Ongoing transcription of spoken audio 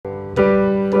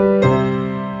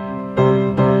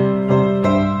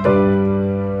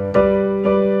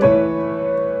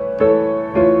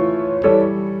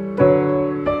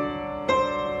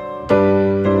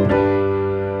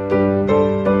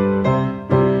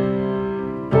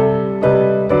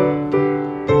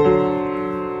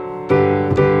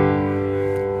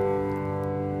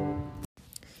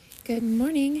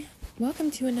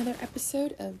another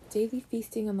episode of Daily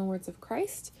Feasting on the Words of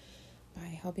Christ by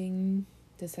helping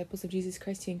disciples of Jesus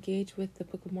Christ to engage with the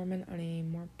Book of Mormon on a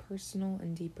more personal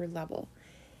and deeper level.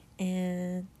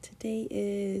 And today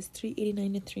is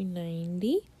 389 to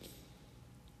 390.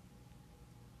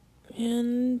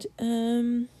 And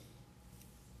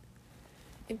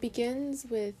it begins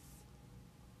with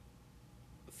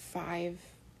 5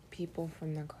 people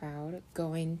from the crowd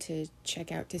going to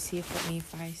check out to see if what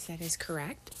Nephi said is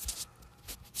correct.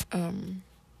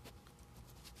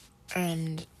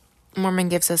 And Mormon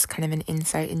gives us kind of an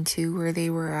insight into where they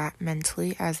were at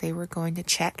mentally as they were going to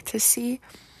check to see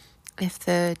if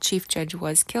the chief judge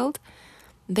was killed.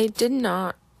 They did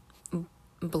not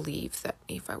believe that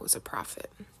Nephi was a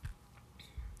prophet.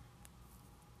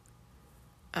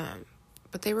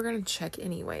 But they were going to check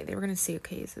anyway. They were going to see,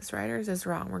 okay, is this right or is this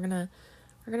wrong? We're going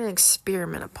to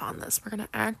experiment upon this. We're going to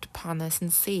act upon this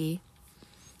and see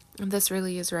if this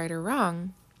really is right or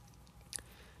wrong.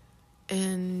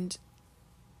 And,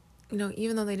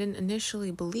 even though they didn't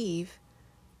initially believe,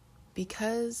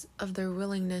 because of their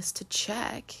willingness to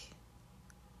check,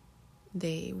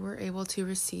 they were able to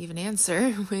receive an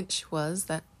answer, which was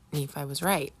that Nephi was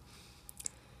right.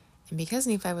 And because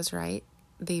Nephi was right,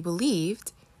 they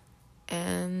believed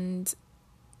and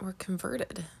were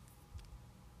converted.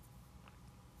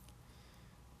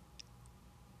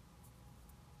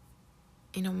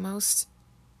 Most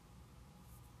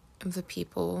of the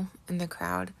people in the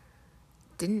crowd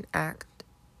didn't act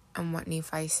on what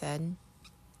Nephi said.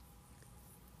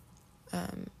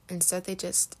 Instead, they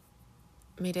just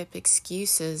made up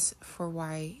excuses for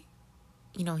why,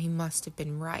 he must have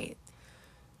been right.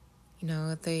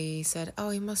 They said,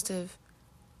 he must have,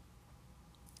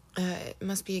 it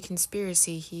must be a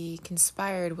conspiracy. He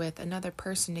conspired with another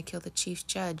person to kill the chief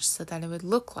judge so that it would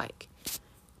look like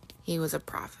he was a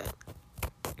prophet.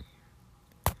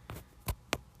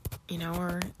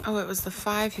 Or, it was the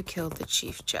 5 who killed the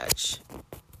chief judge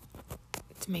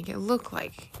to make it look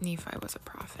like Nephi was a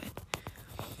prophet.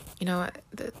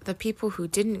 The people who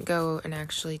didn't go and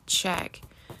actually check,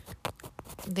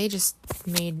 they just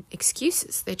made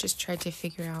excuses. They just tried to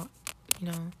figure out,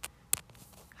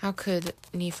 how could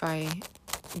Nephi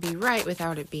be right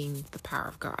without it being the power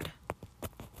of God?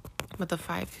 But the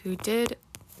 5 who did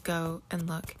go and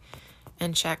look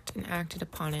and checked and acted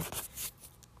upon it,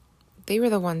 they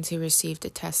were the ones who received a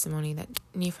testimony that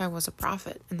Nephi was a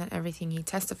prophet and that everything he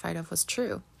testified of was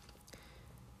true.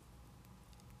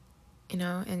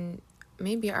 And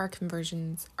maybe our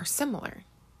conversions are similar.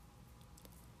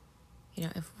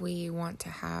 If we want to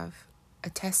have a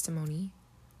testimony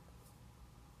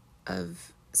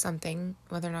of something,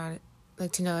 whether or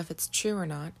not, to know if it's true or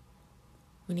not,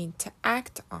 we need to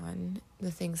act on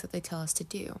the things that they tell us to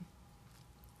do,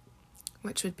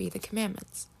 which would be the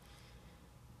commandments.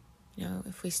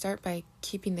 If we start by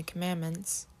keeping the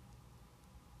commandments,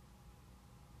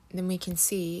 then we can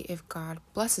see if God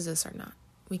blesses us or not.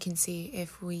 We can see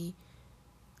if we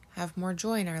have more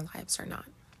joy in our lives or not.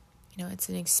 It's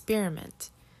an experiment.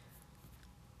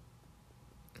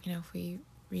 If we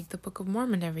read the Book of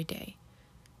Mormon every day,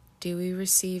 do we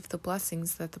receive the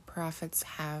blessings that the prophets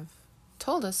have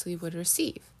told us we would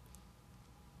receive?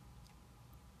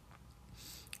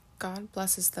 God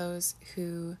blesses those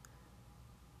who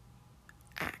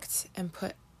act and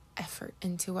put effort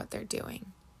into what they're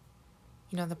doing.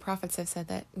 The prophets have said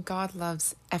that God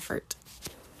loves effort.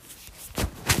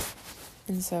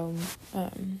 And so,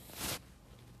 the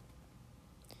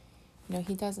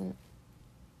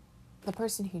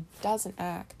person who doesn't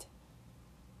act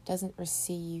doesn't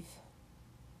receive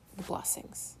the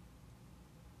blessings.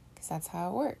 Because that's how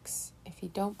it works. If you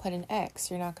don't put an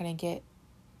X, you're not going to get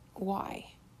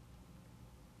Y.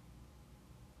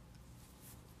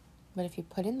 But if you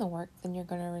put in the work, then you're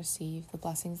going to receive the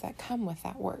blessings that come with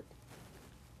that work.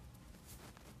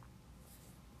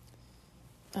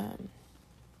 And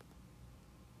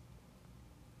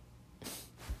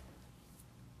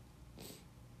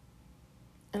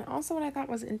also what I thought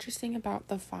was interesting about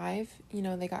the 5,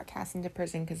 they got cast into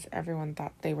prison because everyone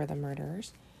thought they were the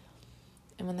murderers.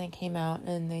 And when they came out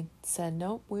and they said,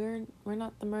 nope, we're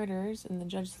not the murderers, and the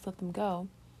judges let them go,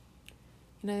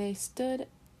 they stood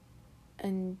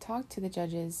and talked to the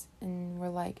judges and were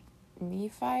like,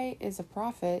 Nephi is a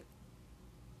prophet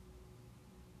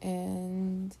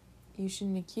and you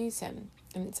shouldn't accuse him.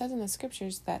 And it says in the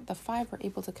scriptures that the 5 were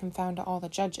able to confound all the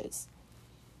judges.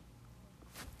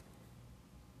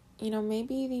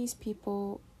 Maybe these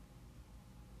people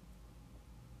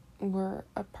were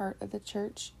a part of the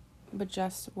church, but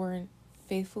just weren't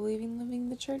faithfully living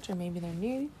the church, or maybe they're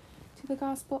new to the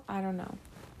gospel. I don't know.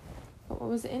 But what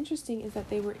was interesting is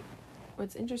that they were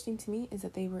what's interesting to me is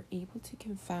that they were able to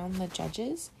confound the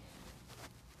judges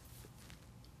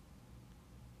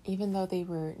even though they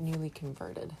were newly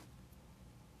converted.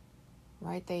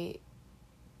 Right?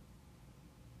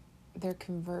 Their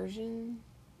conversion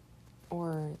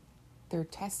or their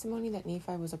testimony that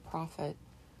Nephi was a prophet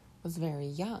was very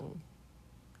young.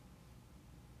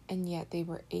 And yet they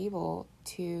were able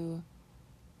to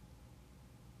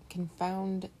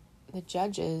confound the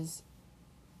judges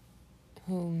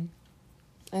whom,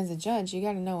 as a judge, you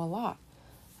got to know a lot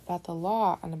about the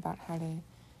law and about and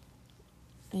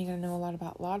you got to know a lot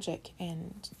about logic.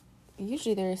 And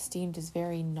usually they're esteemed as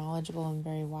very knowledgeable and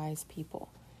very wise people.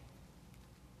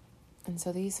 And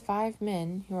so these 5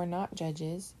 men who are not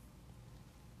judges,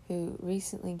 who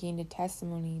recently gained a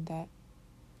testimony that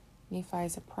Nephi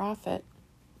is a prophet,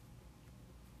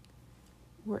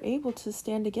 were able to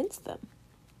stand against them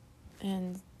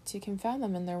and to confound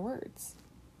them in their words.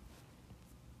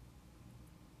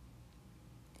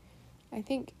 I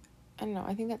think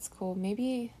that's cool.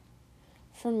 Maybe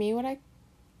for me, what I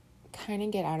kind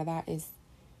of get out of that is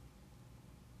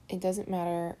it doesn't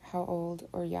matter how old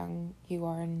or young you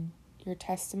are in your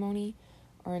testimony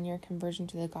or in your conversion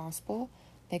to the gospel,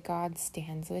 that God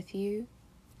stands with you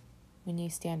when you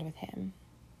stand with Him.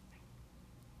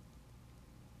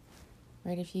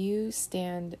 Right? If you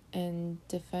stand and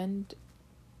defend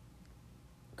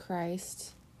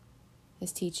Christ,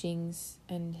 His teachings,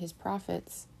 and His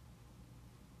prophets,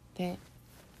 that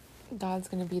God's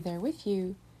going to be there with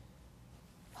you,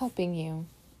 helping you.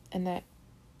 And that,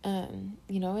 I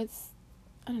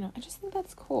just think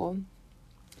that's cool. And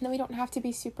that we don't have to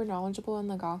be super knowledgeable in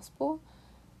the gospel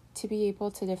to be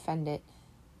able to defend it.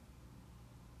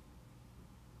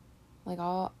 Like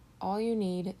all you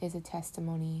need is a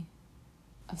testimony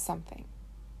of something,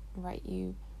 right?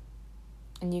 You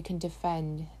can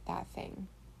defend that thing.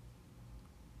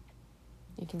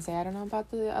 You can say, I don't know about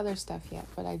the other stuff yet,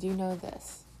 but I do know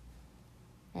this,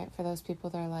 right? For those people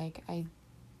that are like,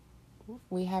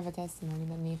 we have a testimony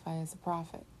that Nephi is a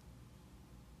prophet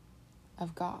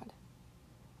of God,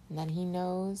 and that He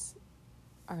knows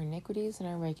our iniquities and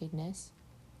our wickedness,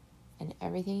 and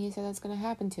everything He said that's going to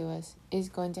happen to us is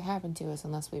going to happen to us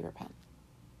unless we repent.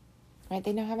 Right?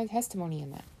 They now have a testimony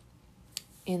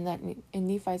in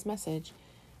Nephi's message,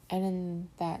 and in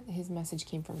that his message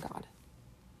came from God.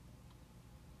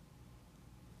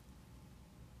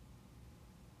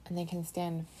 And they can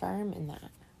stand firm in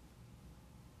that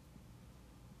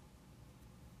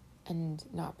and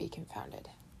not be confounded.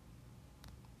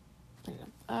 I don't know.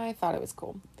 I thought it was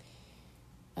cool.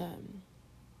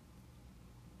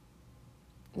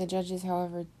 The judges,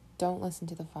 however, don't listen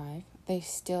to the 5. They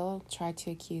still try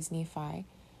to accuse Nephi.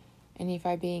 And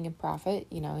Nephi being a prophet,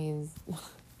 he's...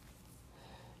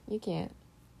 you can't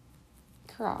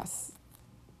cross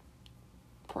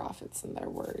prophets and their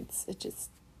words. It just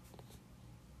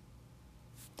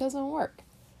doesn't work.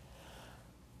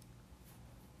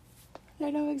 I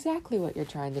know exactly what you're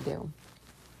trying to do.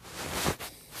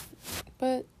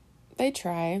 But they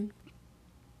try.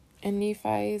 And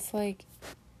Nephi is like,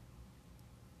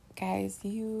 guys,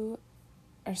 you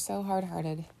are so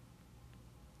hard-hearted.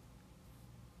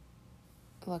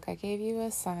 Look, I gave you a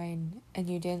sign and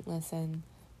you didn't listen,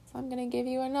 so I'm going to give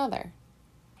you another.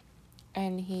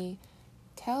 And he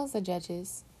tells the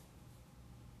judges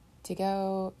to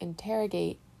go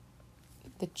interrogate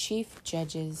the chief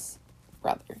judge's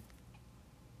brother.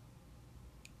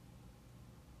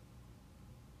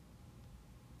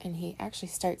 And he actually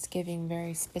starts giving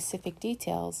very specific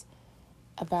details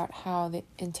about how the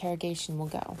interrogation will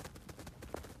go.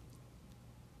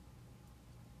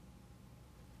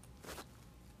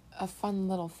 A fun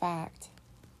little fact.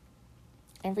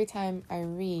 Every time I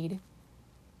read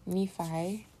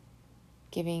Nephi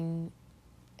giving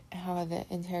how the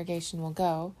interrogation will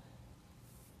go,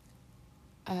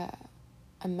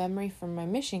 a memory from my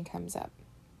mission comes up.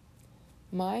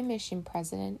 My mission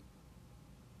president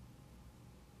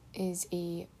is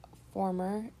a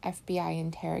former FBI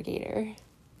interrogator.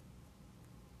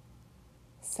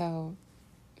 So,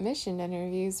 mission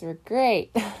interviews were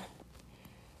great.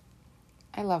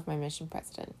 I love my mission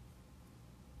president.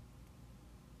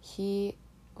 He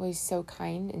was so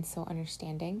kind and so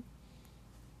understanding.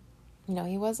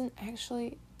 He wasn't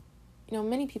actually,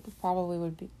 many people probably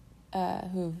would be,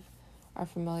 who are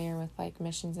familiar with like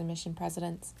missions and mission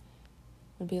presidents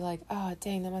would be like, oh,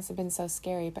 dang, that must have been so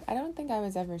scary. But I don't think I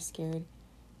was ever scared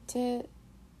to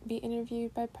be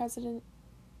interviewed by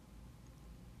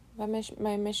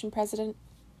my mission president.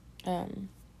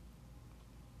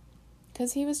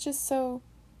 Because he was just so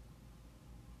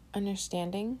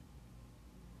understanding.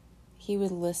 He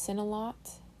would listen a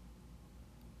lot.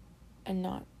 and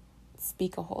not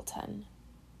speak a whole ton.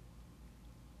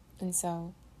 And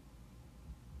so,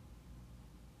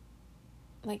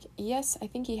 like, yes, I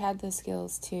think he had the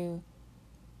skills to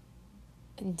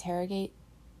interrogate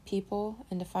people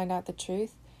and to find out the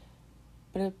truth,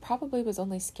 but it probably was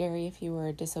only scary if you were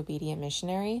a disobedient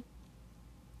missionary.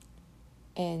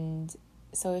 And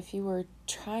so if you were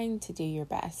trying to do your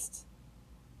best,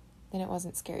 then it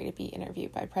wasn't scary to be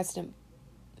interviewed by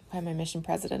my mission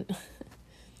president.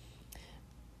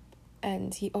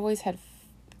 And he always had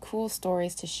cool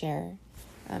stories to share.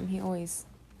 He always,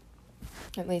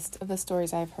 at least of the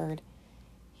stories I've heard,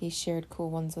 he shared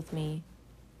cool ones with me.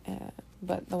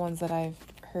 But the ones that I've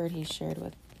heard, he shared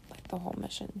with like the whole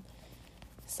mission.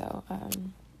 So,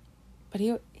 but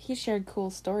he shared cool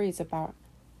stories about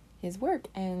his work.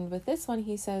 And with this one,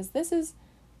 he says, this is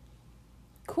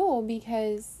cool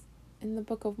because in the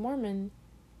Book of Mormon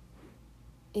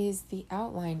is the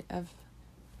outline of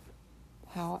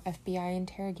how FBI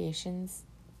interrogations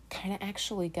kind of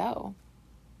actually go.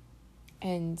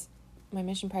 And my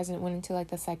mission president went into like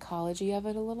the psychology of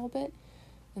it a little bit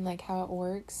and like how it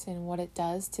works and what it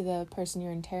does to the person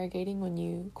you're interrogating when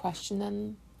you question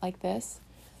them like this.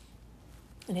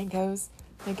 And it gets,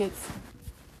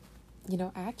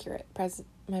 accurate.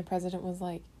 My president was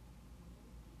like,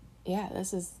 yeah,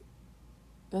 this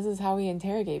is how we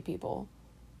interrogate people.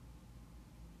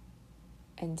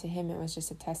 And to him, it was just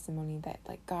a testimony that,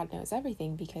 like, God knows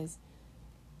everything because,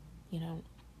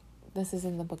 this is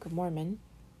in the Book of Mormon.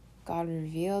 God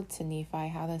revealed to Nephi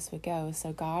how this would go.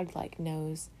 So God,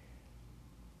 knows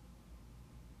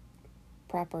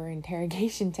proper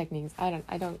interrogation techniques. I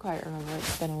don't quite remember.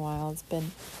 It's been a while. It's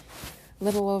been a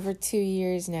little over 2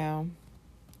 years now,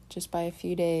 just by a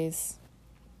few days.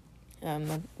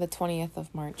 The 20th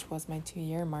of March was my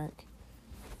 2-year mark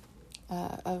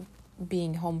of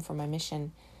being home from my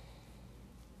mission.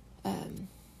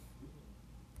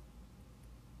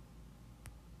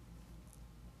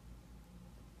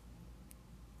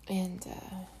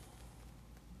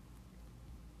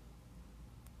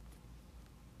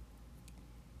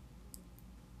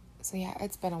 So yeah,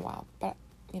 it's been a while, but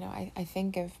I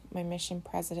think of my mission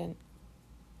president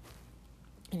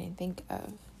and I think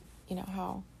of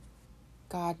how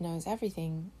God knows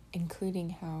everything, including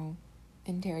how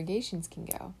interrogations can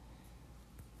go,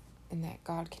 and that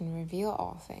God can reveal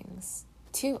all things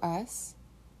to us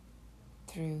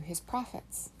through his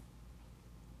prophets.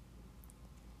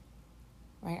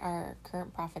 Right? Our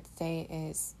current prophet today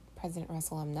is President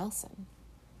Russell M. Nelson,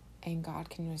 and God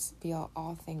can reveal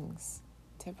all things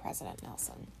to President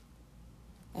Nelson.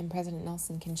 And President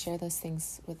Nelson can share those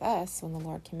things with us when the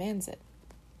Lord commands it.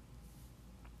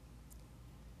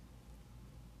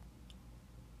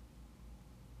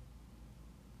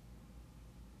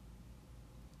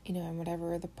 And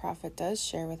whatever the prophet does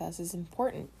share with us is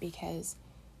important because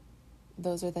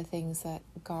those are the things that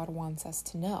God wants us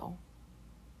to know.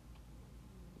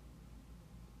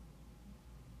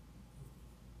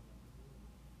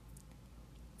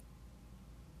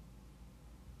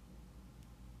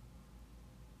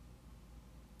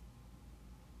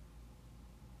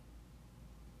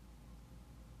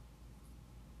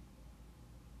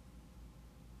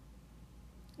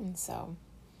 And so,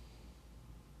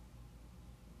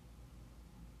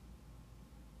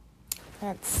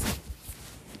 that's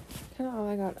kind of all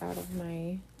I got out of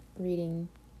my reading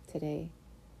today,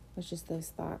 was just those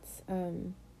thoughts.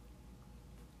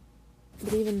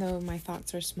 But even though my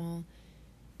thoughts are small,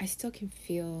 I still can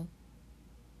feel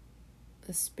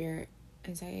the Spirit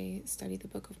as I study the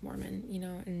Book of Mormon,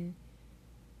 and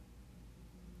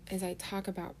as I talk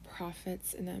about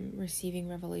prophets and them receiving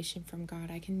revelation from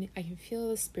God, I can feel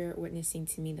the Spirit witnessing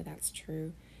to me that that's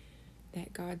true,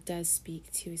 that God does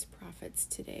speak to his prophets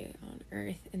today on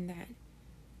earth, and that,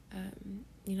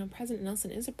 President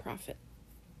Nelson is a prophet,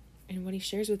 and what he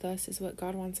shares with us is what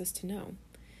God wants us to know.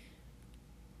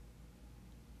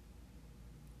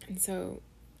 And so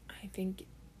I think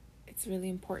it's really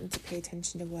important to pay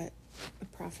attention to what a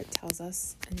prophet tells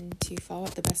us and to follow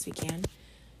it the best we can.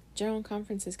 General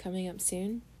Conference is coming up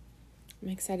soon. I'm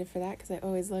excited for that because I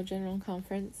always love General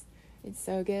Conference. It's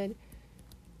so good.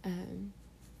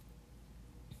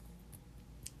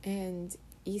 And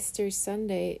Easter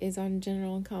Sunday is on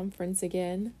General Conference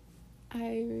again.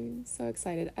 I'm so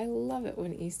excited. I love it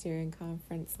when Easter and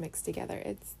Conference mix together.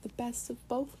 It's the best of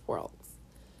both worlds.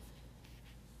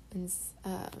 And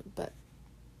but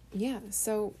yeah,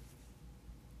 so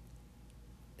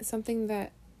something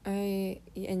that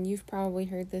and you've probably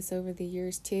heard this over the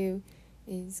years too,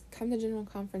 is come to General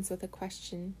Conference with a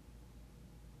question.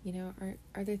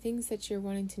 Are there things that you're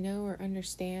wanting to know or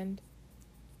understand?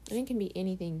 And it can be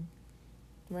anything.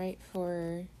 right?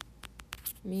 For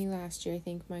me last year, I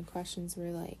think my questions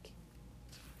were like,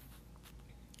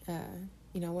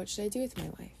 what should I do with my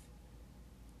life?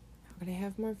 How can I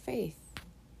have more faith?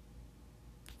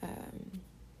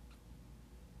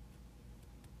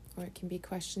 Or it can be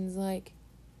questions like,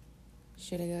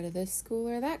 should I go to this school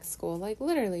or that school? Like,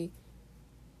 literally,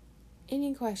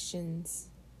 any questions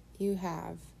you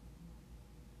have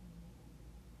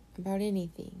about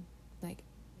anything. Like,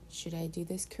 should I do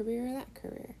this career or that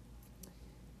career?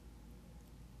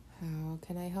 How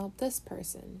can I help this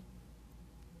person?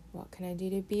 What can I do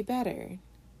to be better?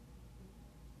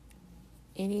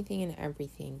 Anything and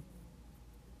everything.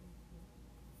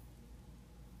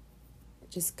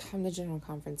 Just come to General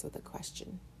Conference with a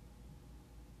question.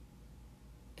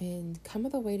 And come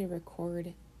with a way to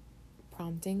record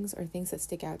promptings or things that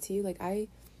stick out to you. Like, I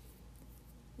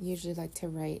usually like to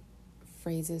write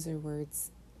phrases or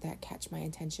words that catch my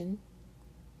attention.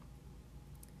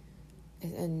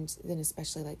 And then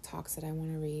especially like talks that I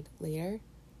want to read later.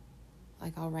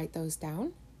 Like, I'll write those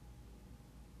down.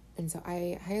 And so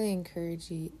I highly encourage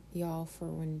y'all for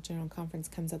when General Conference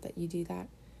comes up that you do that.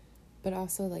 But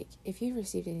also, like, if you've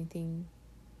received anything,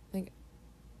 like,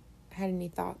 had any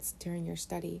thoughts during your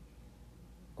study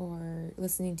or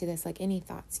listening to this, like any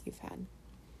thoughts you've had,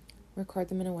 record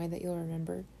them in a way that you'll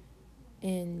remember.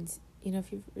 And,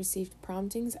 if you've received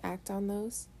promptings, act on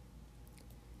those.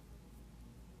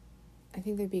 I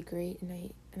think that'd be great.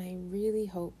 And I really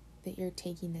hope that you're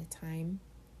taking the time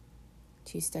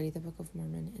to study the Book of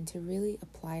Mormon and to really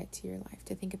apply it to your life,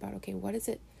 to think about, okay, what is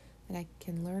it that I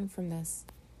can learn from this?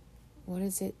 What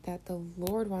is it that the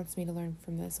Lord wants me to learn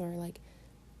from this? Or like,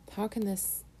 how can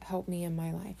this help me in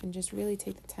my life? And just really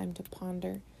take the time to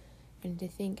ponder and to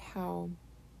think how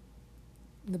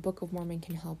the Book of Mormon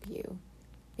can help you.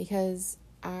 Because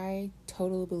I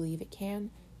totally believe it can,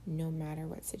 no matter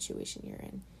what situation you're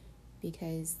in.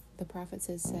 Because the prophets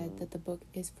have said that the book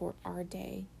is for our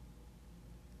day.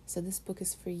 So this book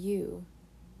is for you.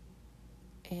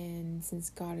 And since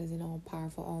God is an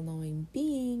all-powerful, all-knowing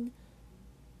being,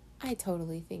 I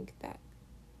totally think that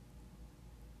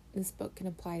this book can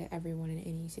apply to everyone in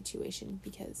any situation,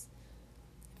 because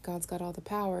if God's got all the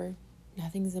power,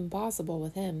 nothing's impossible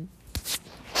with him.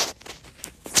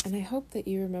 And I hope that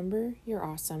you remember you're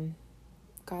awesome.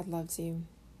 God loves you.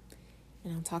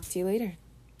 And I'll talk to you later.